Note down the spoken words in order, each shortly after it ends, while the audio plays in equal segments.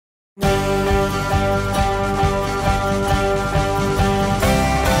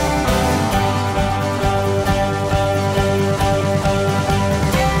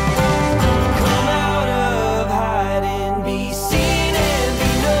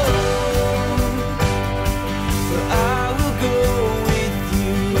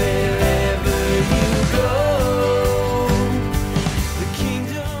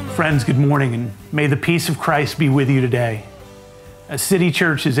Friends, good morning, and may the peace of Christ be with you today.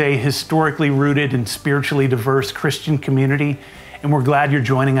 CityChurch is a historically rooted and spiritually diverse Christian community, and we're glad you're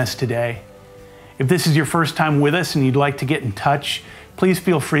joining us today. If this is your first time with us and you'd like to get in touch, please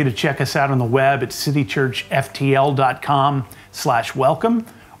feel free to check us out on the web at citychurchftl.com/welcome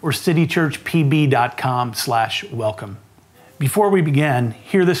or citychurchpb.com/welcome. Before we begin,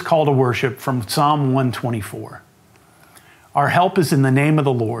 hear this call to worship from Psalm 124. Our help is in the name of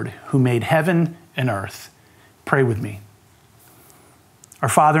the Lord, who made heaven and earth. Pray with me. Our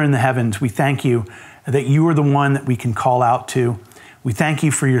Father in the heavens, we thank you that you are the one that we can call out to. We thank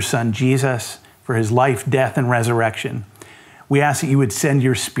you for your Son, Jesus, for his life, death, and resurrection. We ask that you would send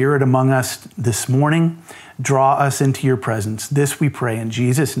your Spirit among us this morning, draw us into your presence. This we pray in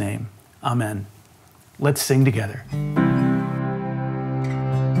Jesus' name. Amen. Let's sing together.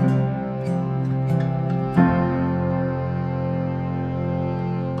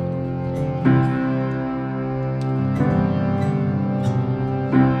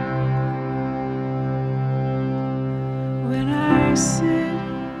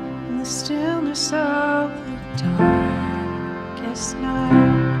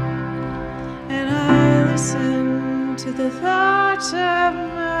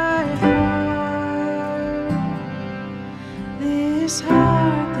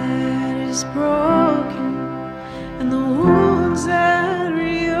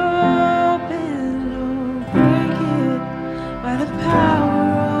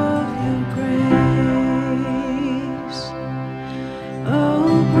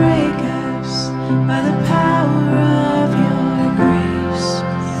 By the power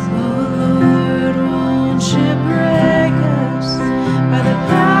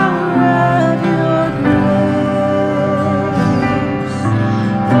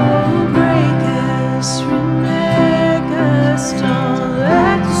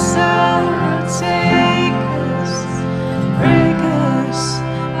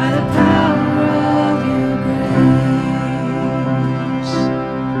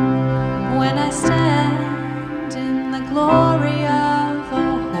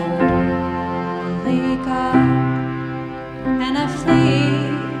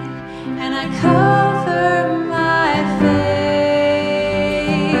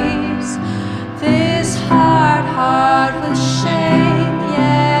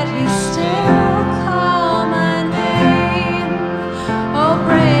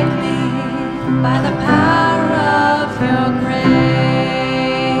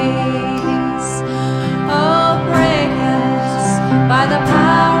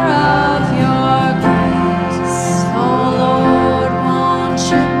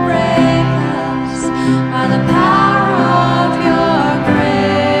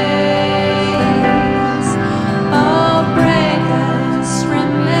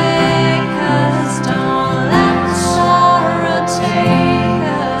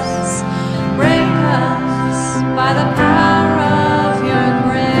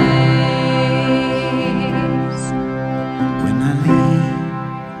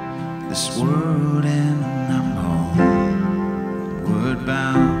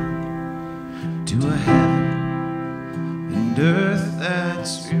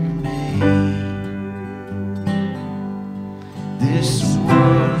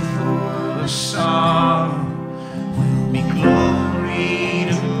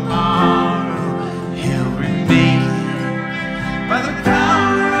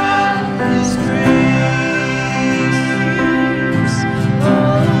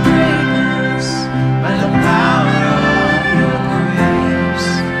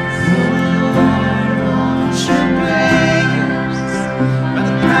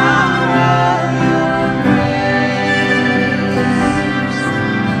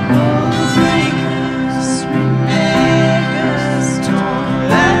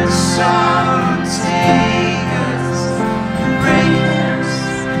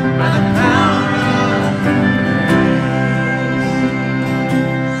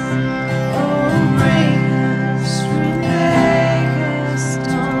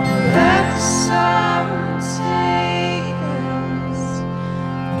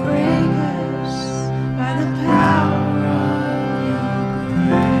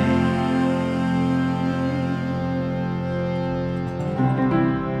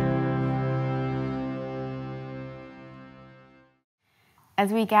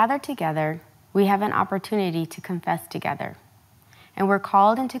As we gather together, we have an opportunity to confess together. And we're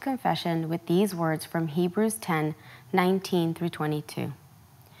called into confession with these words from Hebrews 10:19 through 22.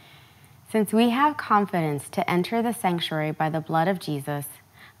 Since we have confidence to enter the sanctuary by the blood of Jesus,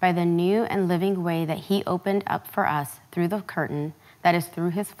 by the new and living way that he opened up for us through the curtain, that is through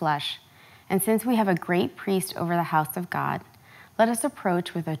his flesh, and since we have a great priest over the house of God, let us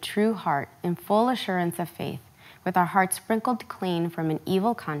approach with a true heart in full assurance of faith, with our hearts sprinkled clean from an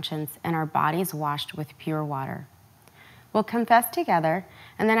evil conscience and our bodies washed with pure water. We'll confess together,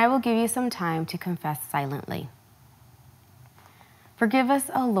 and then I will give you some time to confess silently. Forgive us,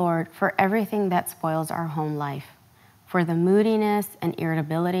 O Lord, for everything that spoils our home life, for the moodiness and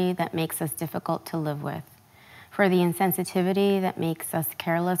irritability that makes us difficult to live with, for the insensitivity that makes us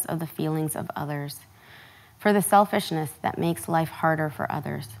careless of the feelings of others, for the selfishness that makes life harder for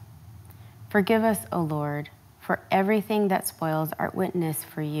others. Forgive us, O Lord, for everything that spoils our witness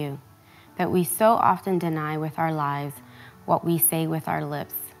for you, that we so often deny with our lives what we say with our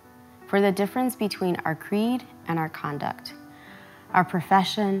lips, for the difference between our creed and our conduct, our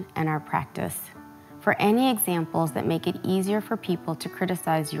profession and our practice, for any examples that make it easier for people to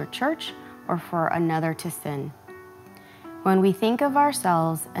criticize your church or for another to sin. When we think of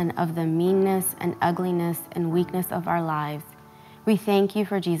ourselves and of the meanness and ugliness and weakness of our lives, we thank you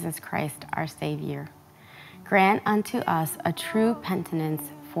for Jesus Christ, our Savior. Grant unto us a true penitence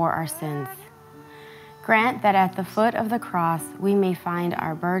for our sins. Grant that at the foot of the cross we may find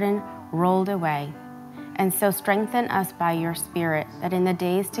our burden rolled away, and so strengthen us by your Spirit, that in the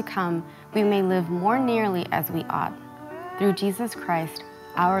days to come we may live more nearly as we ought. Through Jesus Christ,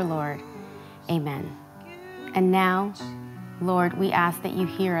 our Lord. Amen. And now, Lord, we ask that you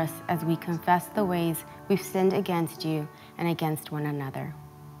hear us as we confess the ways we've sinned against you and against one another.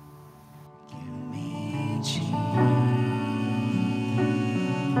 Give me Jesus.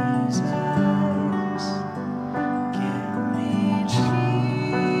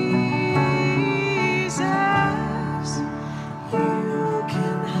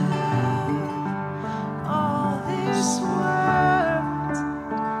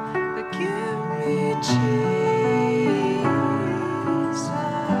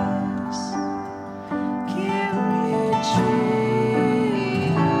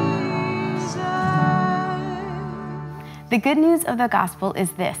 The good news of the gospel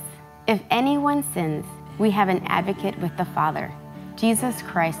is this: if anyone sins, we have an advocate with the Father, Jesus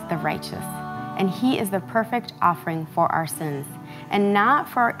Christ the righteous, and he is the perfect offering for our sins, and not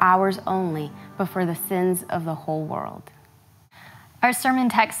for ours only, but for the sins of the whole world. Our sermon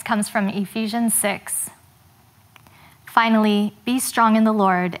text comes from Ephesians 6. Finally, be strong in the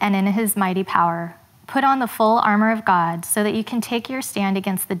Lord and in his mighty power. Put on the full armor of God so that you can take your stand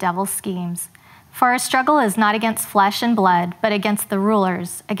against the devil's schemes. For our struggle is not against flesh and blood, but against the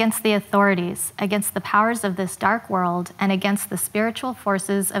rulers, against the authorities, against the powers of this dark world, and against the spiritual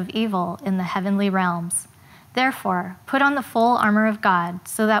forces of evil in the heavenly realms. Therefore, put on the full armor of God,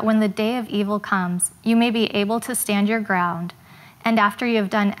 so that when the day of evil comes, you may be able to stand your ground, and after you have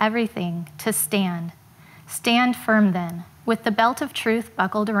done everything, to stand. Stand firm then, with the belt of truth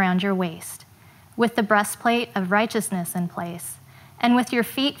buckled around your waist, with the breastplate of righteousness in place, and with your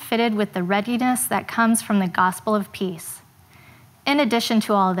feet fitted with the readiness that comes from the gospel of peace. In addition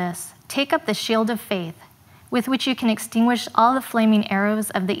to all this, take up the shield of faith, with which you can extinguish all the flaming arrows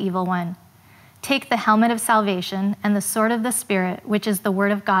of the evil one. Take the helmet of salvation and the sword of the Spirit, which is the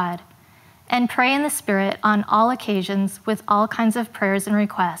word of God, and pray in the Spirit on all occasions with all kinds of prayers and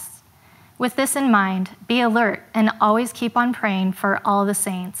requests. With this in mind, be alert and always keep on praying for all the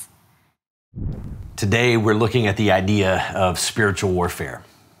saints. Today, we're looking at the idea of spiritual warfare.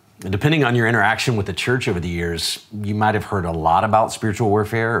 Depending on your interaction with the church over the years, you might have heard a lot about spiritual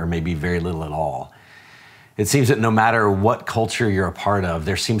warfare or maybe very little at all. It seems that no matter what culture you're a part of,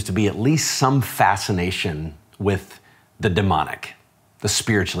 there seems to be at least some fascination with the demonic, the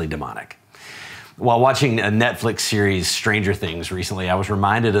spiritually demonic. While watching a Netflix series, Stranger Things, recently, I was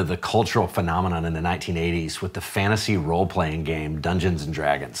reminded of the cultural phenomenon in the 1980s with the fantasy role-playing game Dungeons &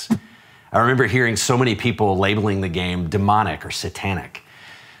 Dragons. I remember hearing so many people labeling the game demonic or satanic.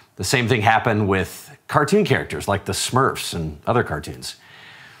 The same thing happened with cartoon characters like the Smurfs and other cartoons.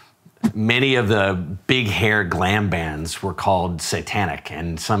 Many of the big hair glam bands were called satanic,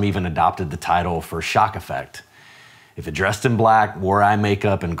 and some even adopted the title for shock effect. If it dressed in black, wore eye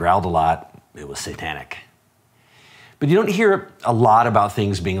makeup, and growled a lot, it was satanic. But you don't hear a lot about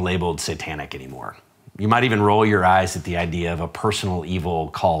things being labeled satanic anymore. You might even roll your eyes at the idea of a personal evil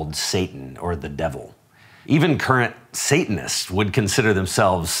called Satan or the devil. Even current Satanists would consider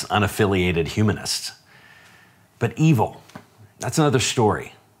themselves unaffiliated humanists. But evil That's another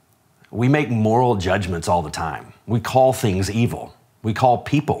story. We make moral judgments all the time. We call things evil. We call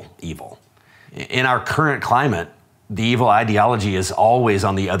people evil. In our current climate, the evil ideology is always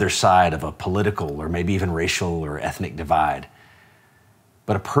on the other side of a political or maybe even racial or ethnic divide.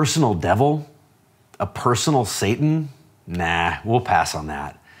 But a personal devil, a personal Satan, nah, we'll pass on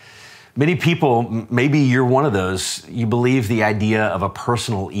that. Many people, maybe you're one of those, you believe the idea of a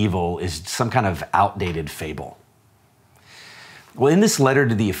personal evil is some kind of outdated fable. Well, in this letter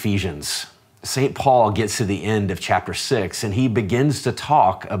to the Ephesians, St. Paul gets to the end of chapter 6 and he begins to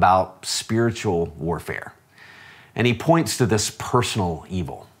talk about spiritual warfare. And he points to this personal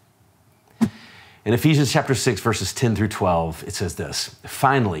evil. In Ephesians chapter 6, verses 10 through 12, it says this,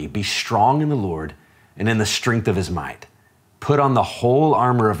 "Finally, be strong in the Lord and in the strength of his might. Put on the whole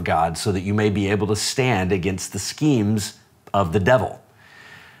armor of God so that you may be able to stand against the schemes of the devil.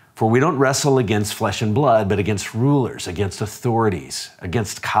 For we don't wrestle against flesh and blood, but against rulers, against authorities,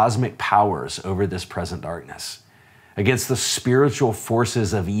 against cosmic powers over this present darkness, against the spiritual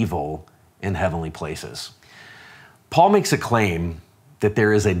forces of evil in heavenly places." Paul makes a claim that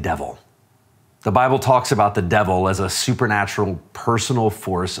there is a devil. The Bible talks about the devil as a supernatural, personal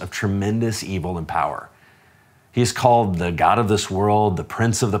force of tremendous evil and power. He is called the God of this world, the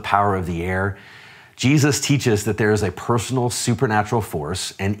prince of the power of the air. Jesus teaches that there is a personal, supernatural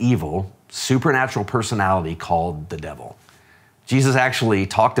force, an evil, supernatural personality called the devil. Jesus actually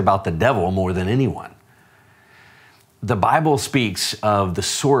talked about the devil more than anyone. The Bible speaks of the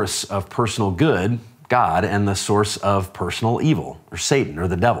source of personal good, God, and the source of personal evil, or Satan, or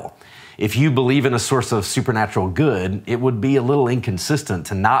the devil. If you believe in a source of supernatural good, it would be a little inconsistent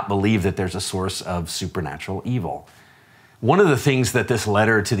to not believe that there's a source of supernatural evil. One of the things that this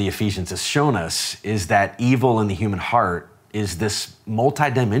letter to the Ephesians has shown us is that evil in the human heart is this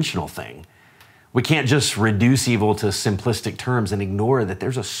multidimensional thing. We can't just reduce evil to simplistic terms and ignore that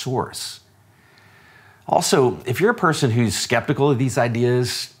there's a source. Also, if you're a person who's skeptical of these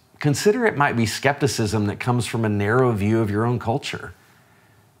ideas, consider it might be skepticism that comes from a narrow view of your own culture.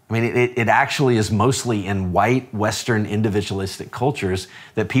 I mean, it actually is mostly in white, Western, individualistic cultures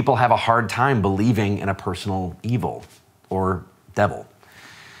that people have a hard time believing in a personal evil or devil.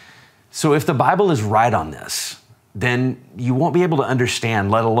 So if the Bible is right on this, then you won't be able to understand,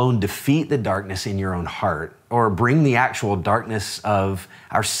 let alone defeat the darkness in your own heart or bring the actual darkness of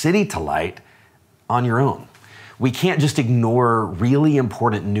our city to light on your own. We can't just ignore really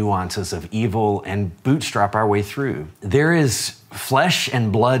important nuances of evil and bootstrap our way through. There is flesh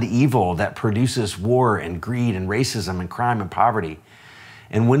and blood evil that produces war and greed and racism and crime and poverty.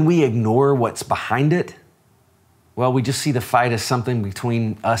 And when we ignore what's behind it, well, we just see the fight as something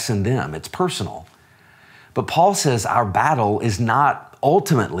between us and them. It's personal. But Paul says our battle is not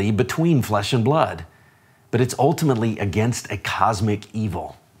ultimately between flesh and blood, but it's ultimately against a cosmic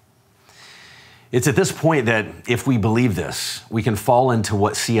evil. It's at this point that if we believe this, we can fall into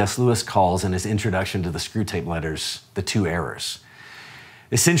what C.S. Lewis calls in his introduction to the Screwtape Letters, the two errors.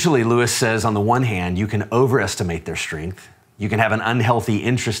 Essentially, Lewis says, on the one hand, you can overestimate their strength. You can have an unhealthy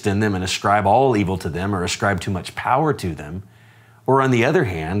interest in them and ascribe all evil to them or ascribe too much power to them. Or on the other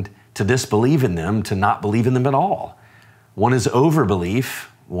hand, to disbelieve in them, to not believe in them at all. One is overbelief,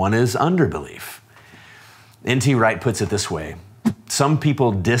 one is underbelief. N.T. Wright puts it this way. Some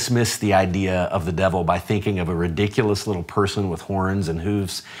people dismiss the idea of the devil by thinking of a ridiculous little person with horns and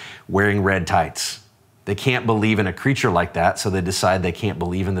hooves wearing red tights. They can't believe in a creature like that, so they decide they can't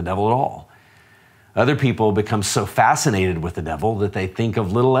believe in the devil at all. Other people become so fascinated with the devil that they think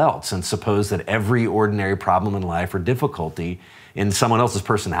of little else and suppose that every ordinary problem in life or difficulty in someone else's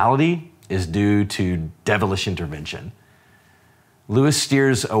personality is due to devilish intervention. Lewis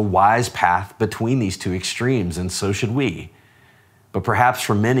steers a wise path between these two extremes, and so should we. But perhaps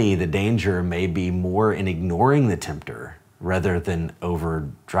for many, the danger may be more in ignoring the tempter rather than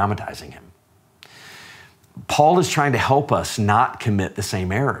over-dramatizing him. Paul is trying to help us not commit the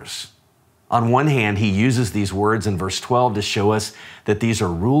same errors. On one hand, he uses these words in verse 12 to show us that these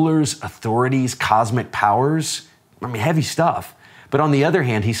are rulers, authorities, cosmic powers. I mean, heavy stuff. But on the other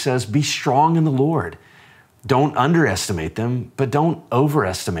hand, he says, be strong in the Lord. Don't underestimate them, but don't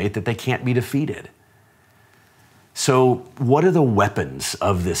overestimate that they can't be defeated. So what are the weapons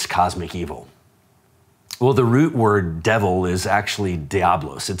of this cosmic evil? Well, the root word devil is actually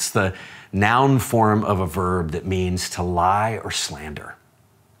diablos. It's the noun form of a verb that means to lie or slander.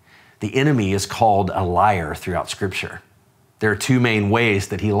 The enemy is called a liar throughout Scripture. There are two main ways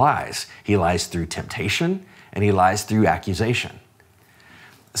that he lies. He lies through temptation and he lies through accusation.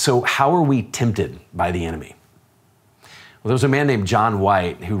 So how are we tempted by the enemy? Well, there was a man named John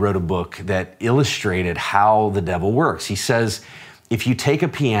White who wrote a book that illustrated how the devil works. He says, if you take a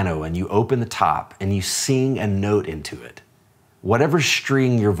piano and you open the top and you sing a note into it, whatever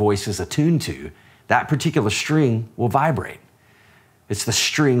string your voice is attuned to, that particular string will vibrate. It's the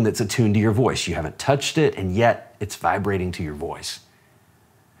string that's attuned to your voice. You haven't touched it, and yet it's vibrating to your voice.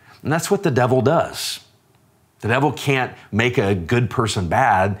 And that's what the devil does. The devil can't make a good person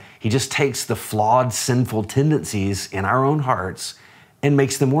bad. He just takes the flawed, sinful tendencies in our own hearts and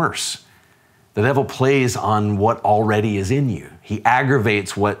makes them worse. The devil plays on what already is in you. He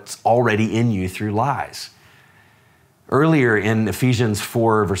aggravates what's already in you through lies. Earlier in Ephesians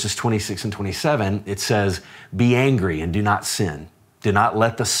 4, verses 26 and 27, it says, be angry and do not sin. Do not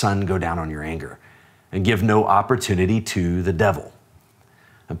let the sun go down on your anger, and give no opportunity to the devil.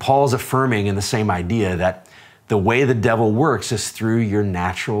 And Paul's affirming in the same idea that the way the devil works is through your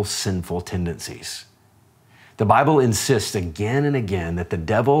natural sinful tendencies. The Bible insists again and again that the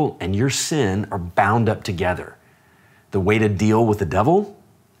devil and your sin are bound up together. The way to deal with the devil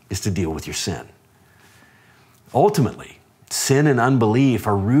is to deal with your sin. Ultimately, sin and unbelief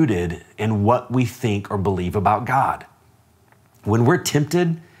are rooted in what we think or believe about God. When we're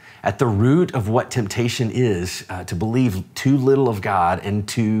tempted, at the root of what temptation is to believe too little of God and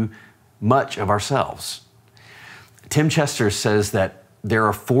too much of ourselves. Tim Chester says that there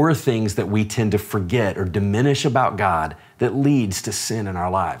are 4 things that we tend to forget or diminish about God that leads to sin in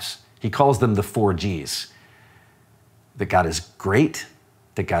our lives. He calls them the 4 G's. That God is great,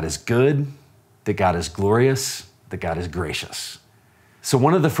 that God is good, that God is glorious, that God is gracious. So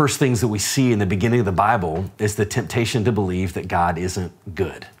one of the first things that we see in the beginning of the Bible is the temptation to believe that God isn't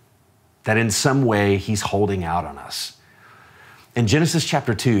good, that in some way he's holding out on us. In Genesis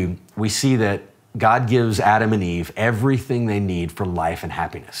chapter 2, we see that God gives Adam and Eve everything they need for life and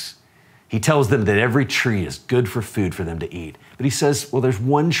happiness. He tells them that every tree is good for food for them to eat. But he says, well, there's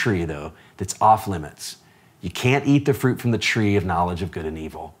one tree, though, that's off limits. You can't eat the fruit from the tree of knowledge of good and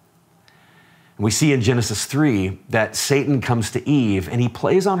evil. And we see in Genesis 3 that Satan comes to Eve and he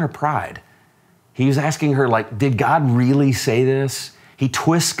plays on her pride. He was asking her, like, did God really say this? He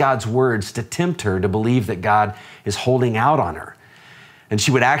twists God's words to tempt her to believe that God is holding out on her. And she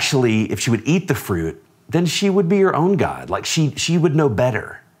would actually, if she would eat the fruit, then she would be her own God. Like she would know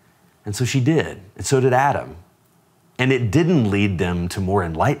better. And so she did. And so did Adam. And it didn't lead them to more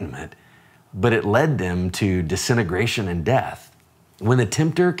enlightenment, but it led them to disintegration and death. When the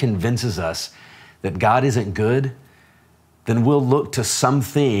tempter convinces us that God isn't good, then we'll look to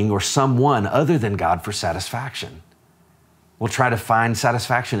something or someone other than God for satisfaction. We'll try to find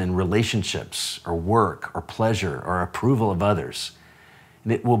satisfaction in relationships or work or pleasure or approval of others.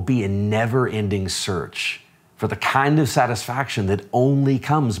 And it will be a never-ending search for the kind of satisfaction that only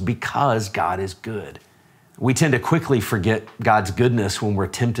comes because God is good. We tend to quickly forget God's goodness when we're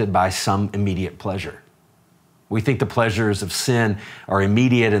tempted by some immediate pleasure. We think the pleasures of sin are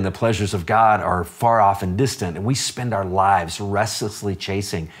immediate and the pleasures of God are far off and distant, and we spend our lives restlessly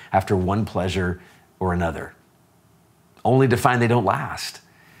chasing after one pleasure or another, only to find they don't last.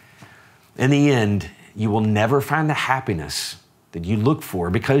 In the end, you will never find the happiness that you look for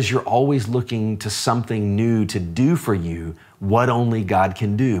because you're always looking to something new to do for you what only God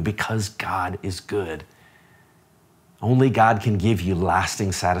can do, because God is good. Only God can give you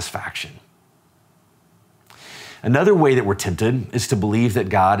lasting satisfaction. Another way that we're tempted is to believe that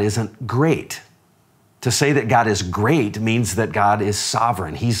God isn't great. To say that God is great means that God is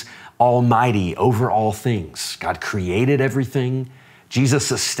sovereign. He's almighty over all things. God created everything. Jesus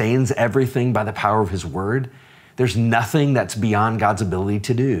sustains everything by the power of his word. There's nothing that's beyond God's ability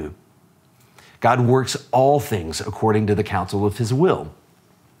to do. God works all things according to the counsel of his will.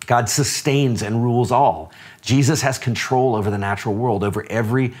 God sustains and rules all. Jesus has control over the natural world, over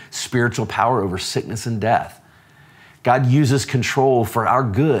every spiritual power, over sickness and death. God uses control for our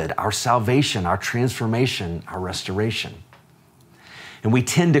good, our salvation, our transformation, our restoration. And we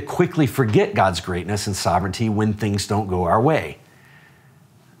tend to quickly forget God's greatness and sovereignty when things don't go our way.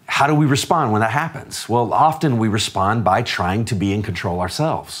 How do we respond when that happens? Well, often we respond by trying to be in control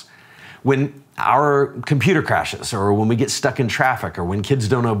ourselves. When our computer crashes, or when we get stuck in traffic, or when kids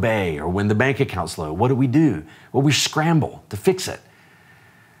don't obey, or when the bank account's low, what do? Well, we scramble to fix it.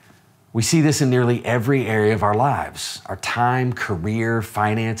 We see this in nearly every area of our lives: our time, career,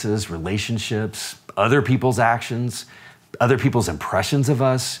 finances, relationships, other people's actions, other people's impressions of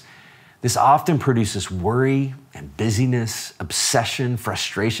us. This often produces worry and busyness, obsession,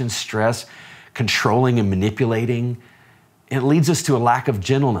 frustration, stress, controlling and manipulating. It leads us to a lack of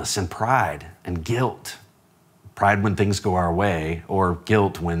gentleness and pride and guilt. Pride when things go our way, or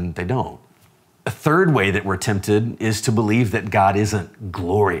guilt when they don't. A third way that we're tempted is to believe that God isn't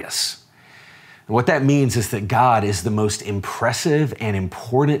glorious. And what that means is that God is the most impressive and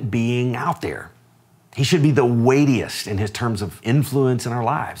important being out there. He should be the weightiest in his terms of influence in our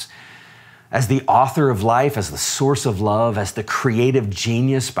lives. As the author of life, as the source of love, as the creative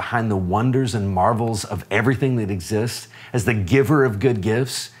genius behind the wonders and marvels of everything that exists, as the giver of good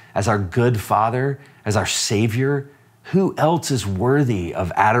gifts, as our good Father, as our Savior, who else is worthy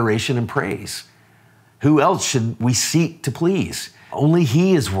of adoration and praise? Who else should we seek to please? Only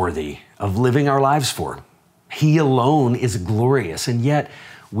he is worthy of living our lives for. He alone is glorious, and yet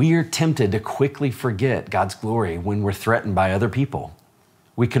we are tempted to quickly forget God's glory when we're threatened by other people.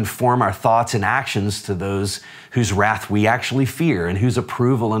 We conform our thoughts and actions to those whose wrath we actually fear and whose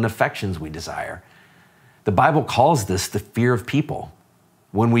approval and affections we desire. The Bible calls this the fear of people.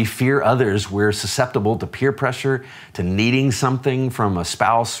 When we fear others, we're susceptible to peer pressure, to needing something from a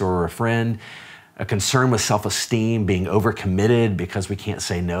spouse or a friend, a concern with self-esteem, being overcommitted because we can't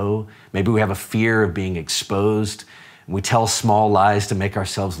say no. Maybe we have a fear of being exposed. We tell small lies to make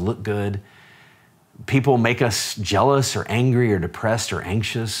ourselves look good. People make us jealous or angry or depressed or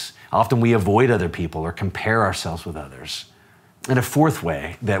anxious. Often we avoid other people or compare ourselves with others. And a fourth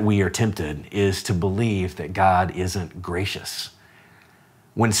way that we are tempted is to believe that God isn't gracious.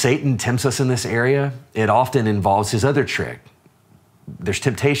 When Satan tempts us in this area, it often involves his other trick. There's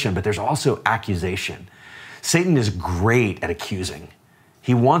temptation, but there's also accusation. Satan is great at accusing.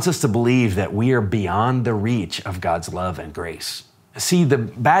 He wants us to believe that we are beyond the reach of God's love and grace. See, the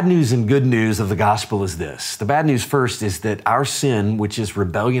bad news and good news of the gospel is this. The bad news first is that our sin, which is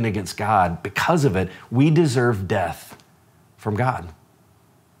rebellion against God, because of it, we deserve death from God.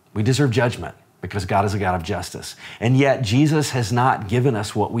 We deserve judgment because God is a God of justice. And yet Jesus has not given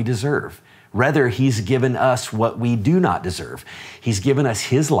us what we deserve. Rather, he's given us what we do not deserve. He's given us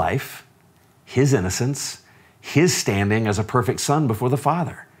his life, his innocence, his standing as a perfect son before the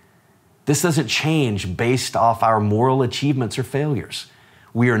Father. This doesn't change based off our moral achievements or failures.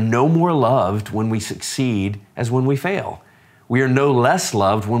 We are no more loved when we succeed as when we fail. We are no less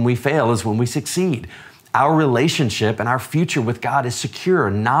loved when we fail as when we succeed. Our relationship and our future with God is secure,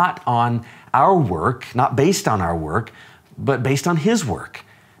 not on our work, not based on our work, but based on his work.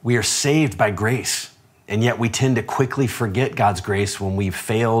 We are saved by grace, and yet we tend to quickly forget God's grace when we've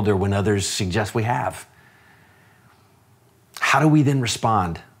failed or when others suggest we have. How do we then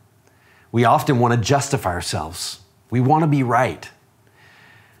respond? We often want to justify ourselves. We want to be right.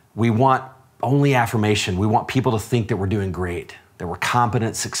 We want only affirmation. We want people to think that we're doing great, that we're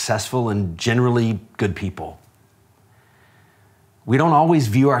competent, successful, and generally good people. We don't always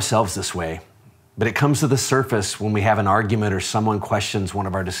view ourselves this way, but it comes to the surface when we have an argument or someone questions one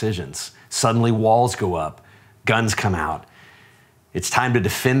of our decisions. Suddenly walls go up, guns come out. It's time to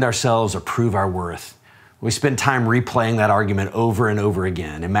defend ourselves or prove our worth. We spend time replaying that argument over and over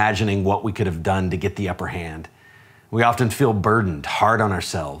again, imagining what we could have done to get the upper hand. We often feel burdened, hard on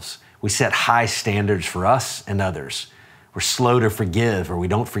ourselves. We set high standards for us and others. We're slow to forgive, or we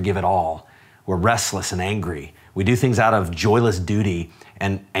don't forgive at all. We're restless and angry. We do things out of joyless duty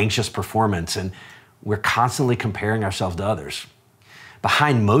and anxious performance, and we're constantly comparing ourselves to others.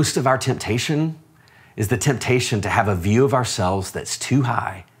 Behind most of our temptation is the temptation to have a view of ourselves that's too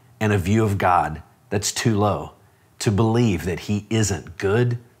high and a view of God that's too low, to believe that he isn't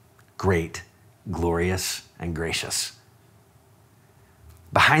good, great, glorious, and gracious.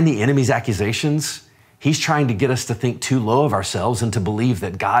 Behind the enemy's accusations, he's trying to get us to think too low of ourselves and to believe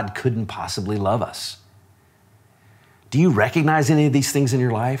that God couldn't possibly love us. Do you recognize any of these things in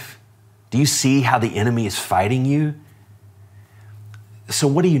your life? Do you see how the enemy is fighting you? So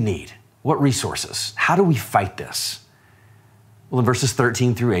what do you need? What resources? How do we fight this? Well, in verses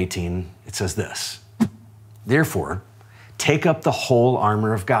 13 through 18, it says this: "Therefore, take up the whole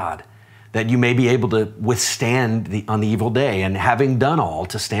armor of God, that you may be able to withstand on the evil day, and having done all,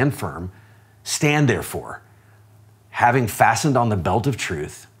 to stand firm. Stand therefore, having fastened on the belt of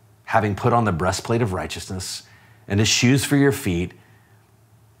truth, having put on the breastplate of righteousness, and as shoes for your feet,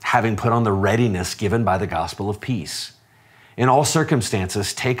 having put on the readiness given by the gospel of peace. In all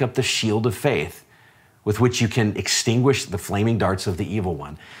circumstances, take up the shield of faith, with which you can extinguish the flaming darts of the evil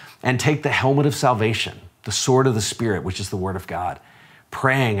one, and take the helmet of salvation, the sword of the Spirit, which is the word of God,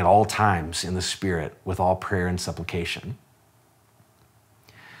 praying at all times in the Spirit with all prayer and supplication."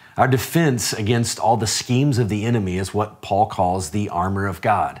 Our defense against all the schemes of the enemy is what Paul calls the armor of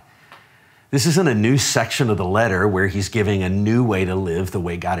God. This isn't a new section of the letter where he's giving a new way to live the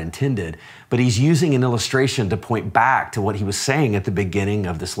way God intended, but he's using an illustration to point back to what he was saying at the beginning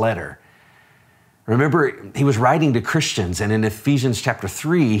of this letter. Remember, he was writing to Christians, and in Ephesians chapter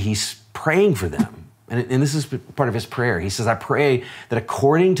 3, he's praying for them. And this is part of his prayer. He says, I pray that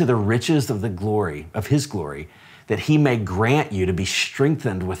according to the riches of the glory, of his glory, that he may grant you to be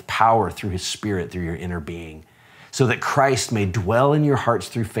strengthened with power through his Spirit, through your inner being, so that Christ may dwell in your hearts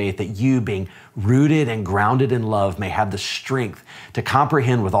through faith, that you, being rooted and grounded in love, may have the strength to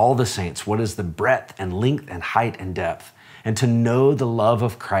comprehend with all the saints what is the breadth and length and height and depth, and to know the love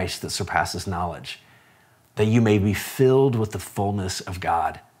of Christ that surpasses knowledge, that you may be filled with the fullness of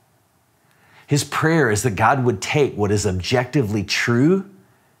God. His prayer is that God would take what is objectively true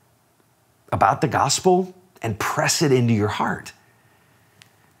about the gospel and press it into your heart.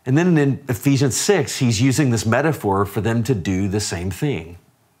 And then in Ephesians 6, he's using this metaphor for them to do the same thing.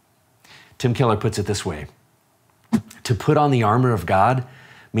 Tim Keller puts it this way: to put on the armor of God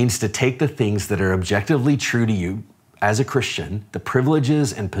means to take the things that are objectively true to you as a Christian, the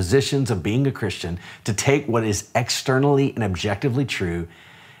privileges and positions of being a Christian, to take what is externally and objectively true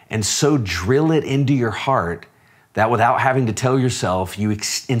and so drill it into your heart that without having to tell yourself, you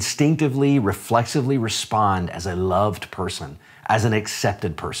instinctively, reflexively respond as a loved person, as an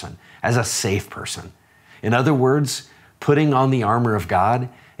accepted person, as a safe person. In other words, putting on the armor of God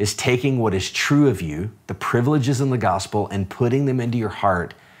is taking what is true of you, the privileges in the gospel, and putting them into your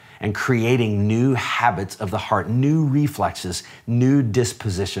heart and creating new habits of the heart, new reflexes, new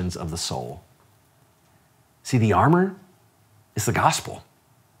dispositions of the soul. See, the armor is the gospel.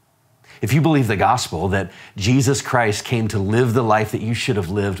 If you believe the gospel, that Jesus Christ came to live the life that you should have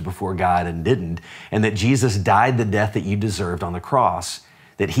lived before God and didn't, and that Jesus died the death that you deserved on the cross,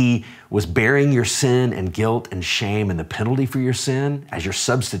 that he was bearing your sin and guilt and shame and the penalty for your sin as your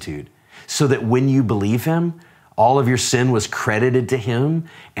substitute, so that when you believe him, all of your sin was credited to him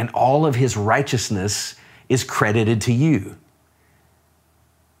and all of his righteousness is credited to you.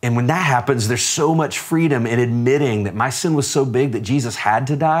 And when that happens, there's so much freedom in admitting that my sin was so big that Jesus had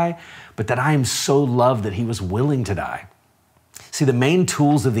to die, but that I am so loved that he was willing to die. See, the main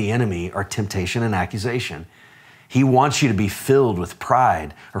tools of the enemy are temptation and accusation. He wants you to be filled with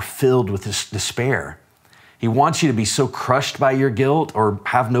pride or filled with despair. He wants you to be so crushed by your guilt or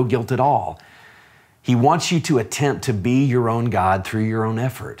have no guilt at all. He wants you to attempt to be your own God through your own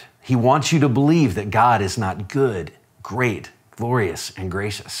effort. He wants you to believe that God is not good, great, glorious, and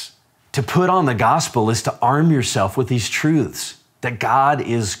gracious. To put on the gospel is to arm yourself with these truths, that God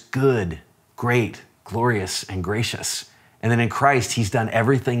is good, great, glorious, and gracious. And that in Christ, he's done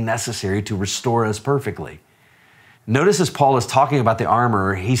everything necessary to restore us perfectly. Notice as Paul is talking about the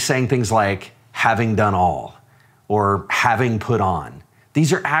armor, he's saying things like having done all or having put on.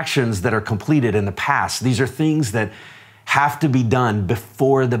 These are actions that are completed in the past. These are things that have to be done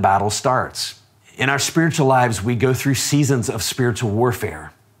before the battle starts. In our spiritual lives, we go through seasons of spiritual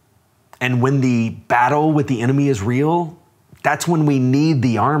warfare. And when the battle with the enemy is real, that's when we need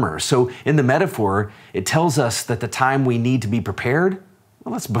the armor. So in the metaphor, it tells us that the time we need to be prepared,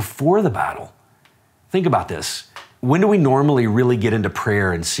 well, that's before the battle. Think about this. When do we normally really get into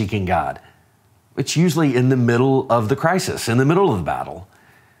prayer and seeking God? It's usually in the middle of the crisis, in the middle of the battle.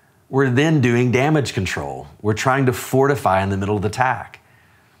 We're then doing damage control. We're trying to fortify in the middle of the attack.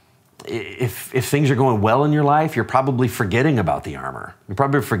 If things are going well in your life, you're probably forgetting about the armor. You're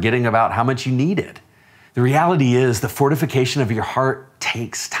probably forgetting about how much you need it. The reality is the fortification of your heart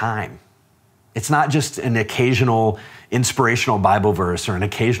takes time. It's not just an occasional inspirational Bible verse or an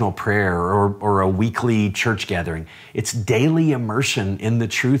occasional prayer or a weekly church gathering. It's daily immersion in the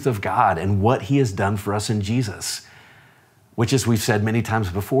truth of God and what he has done for us in Jesus, which, as we've said many times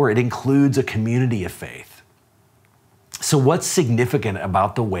before, it includes a community of faith. So what's significant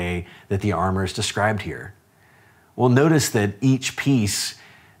about the way that the armor is described here? Well, notice that each piece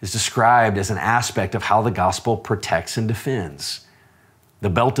is described as an aspect of how the gospel protects and defends.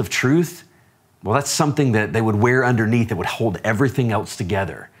 The belt of truth, well, that's something that they would wear underneath that would hold everything else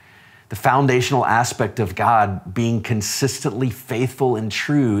together. The foundational aspect of God being consistently faithful and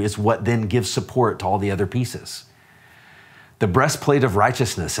true is what then gives support to all the other pieces. The breastplate of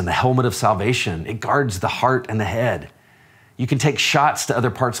righteousness and the helmet of salvation, it guards the heart and the head. You can take shots to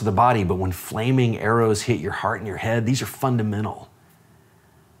other parts of the body, but when flaming arrows hit your heart and your head, these are fundamental.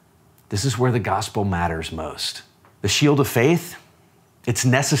 This is where the gospel matters most. The shield of faith, it's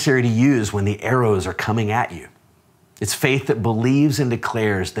necessary to use when the arrows are coming at you. It's faith that believes and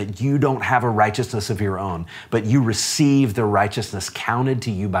declares that you don't have a righteousness of your own, but you receive the righteousness counted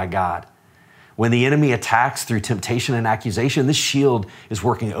to you by God. When the enemy attacks through temptation and accusation, this shield is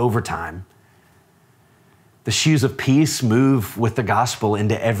working overtime. The shoes of peace move with the gospel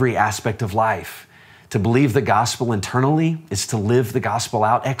into every aspect of life. To believe the gospel internally is to live the gospel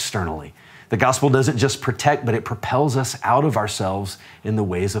out externally. The gospel doesn't just protect, but it propels us out of ourselves in the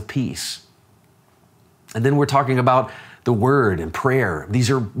ways of peace. And then we're talking about the word and prayer. These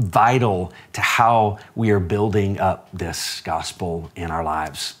are vital to how we are building up this gospel in our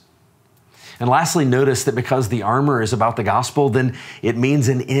lives. And lastly, notice that because the armor is about the gospel, then it means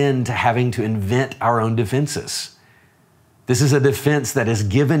an end to having to invent our own defenses. This is a defense that is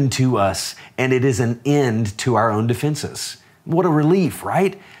given to us, and it is an end to our own defenses. What a relief,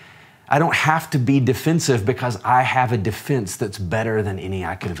 right? I don't have to be defensive because I have a defense that's better than any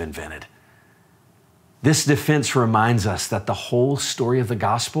I could have invented. This defense reminds us that the whole story of the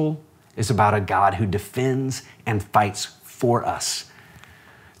gospel is about a God who defends and fights for us.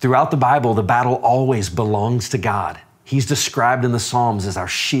 Throughout the Bible, the battle always belongs to God. He's described in the Psalms as our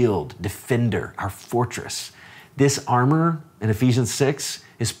shield, defender, our fortress. This armor in Ephesians 6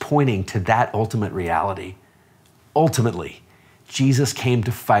 is pointing to that ultimate reality. Ultimately, Jesus came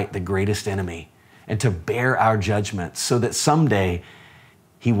to fight the greatest enemy and to bear our judgment so that someday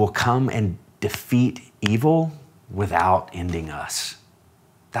he will come and defeat evil without ending us.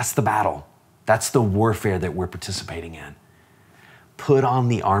 That's the battle. That's the warfare that we're participating in. Put on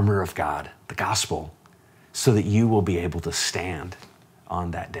the armor of God, the gospel, so that you will be able to stand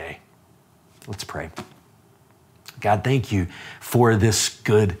on that day. Let's pray. God, thank you for this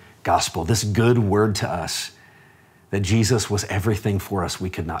good gospel, this good word to us, that Jesus was everything for us we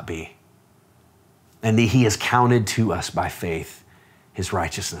could not be. And that he has counted to us by faith his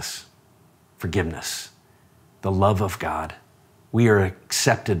righteousness, forgiveness, the love of God. We are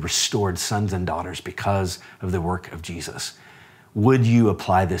accepted, restored sons and daughters because of the work of Jesus. Would you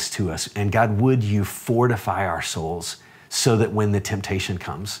apply this to us? And God, would you fortify our souls so that when the temptation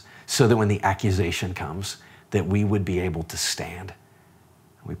comes, so that when the accusation comes, that we would be able to stand.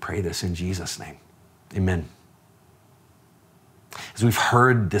 We pray this in Jesus' name. Amen. As we've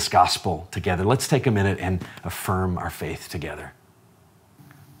heard this gospel together, let's take a minute and affirm our faith together.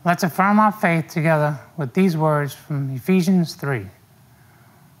 Let's affirm our faith together with these words from Ephesians 3.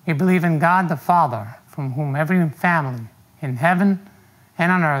 We believe in God the Father, from whom every family in heaven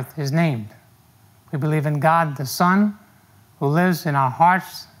and on earth is named. We believe in God the Son, who lives in our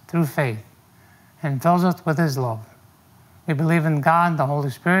hearts through faith and fills us with his love. We believe in God the Holy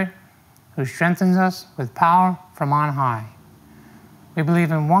Spirit, who strengthens us with power from on high. We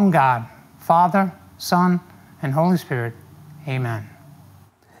believe in one God, Father, Son, and Holy Spirit. Amen.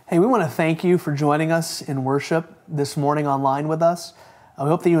 Hey, we want to thank you for joining us in worship this morning online with us. We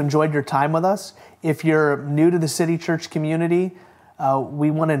hope that you enjoyed your time with us. If you're new to the CityChurch community, we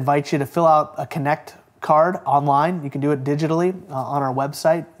want to invite you to fill out a Connect card online. You can do it digitally on our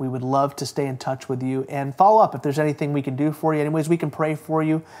website. We would love to stay in touch with you and follow up if there's anything we can do for you, any ways we can pray for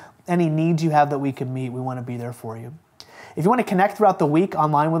you, any needs you have that we can meet. We want to be there for you. If you want to connect throughout the week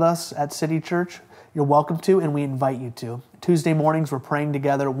online with us at CityChurch, you're welcome to, and we invite you to. Tuesday mornings, we're praying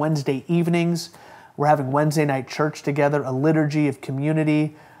together. Wednesday evenings, we're having Wednesday night church together, a liturgy of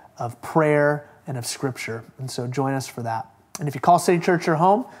community, of prayer, and of scripture. And so join us for that. And if you call CityChurch your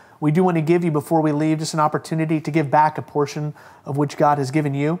home, we do want to give you, before we leave, just an opportunity to give back a portion of which God has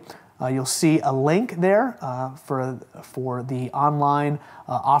given you. You'll see a link there for the online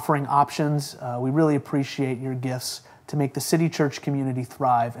offering options. We really appreciate your gifts to make the CityChurch community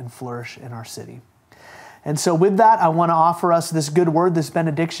thrive and flourish in our city. And so with that, I want to offer us this good word, this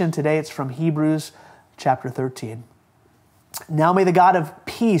benediction. Today it's from Hebrews chapter 13. Now may the God of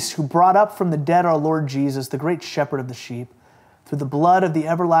peace, who brought up from the dead our Lord Jesus, the great shepherd of the sheep, through the blood of the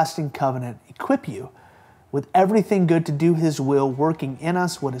everlasting covenant, equip you with everything good to do his will, working in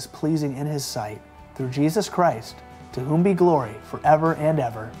us what is pleasing in his sight, through Jesus Christ, to whom be glory forever and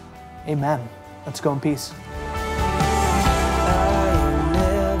ever. Amen. Let's go in peace.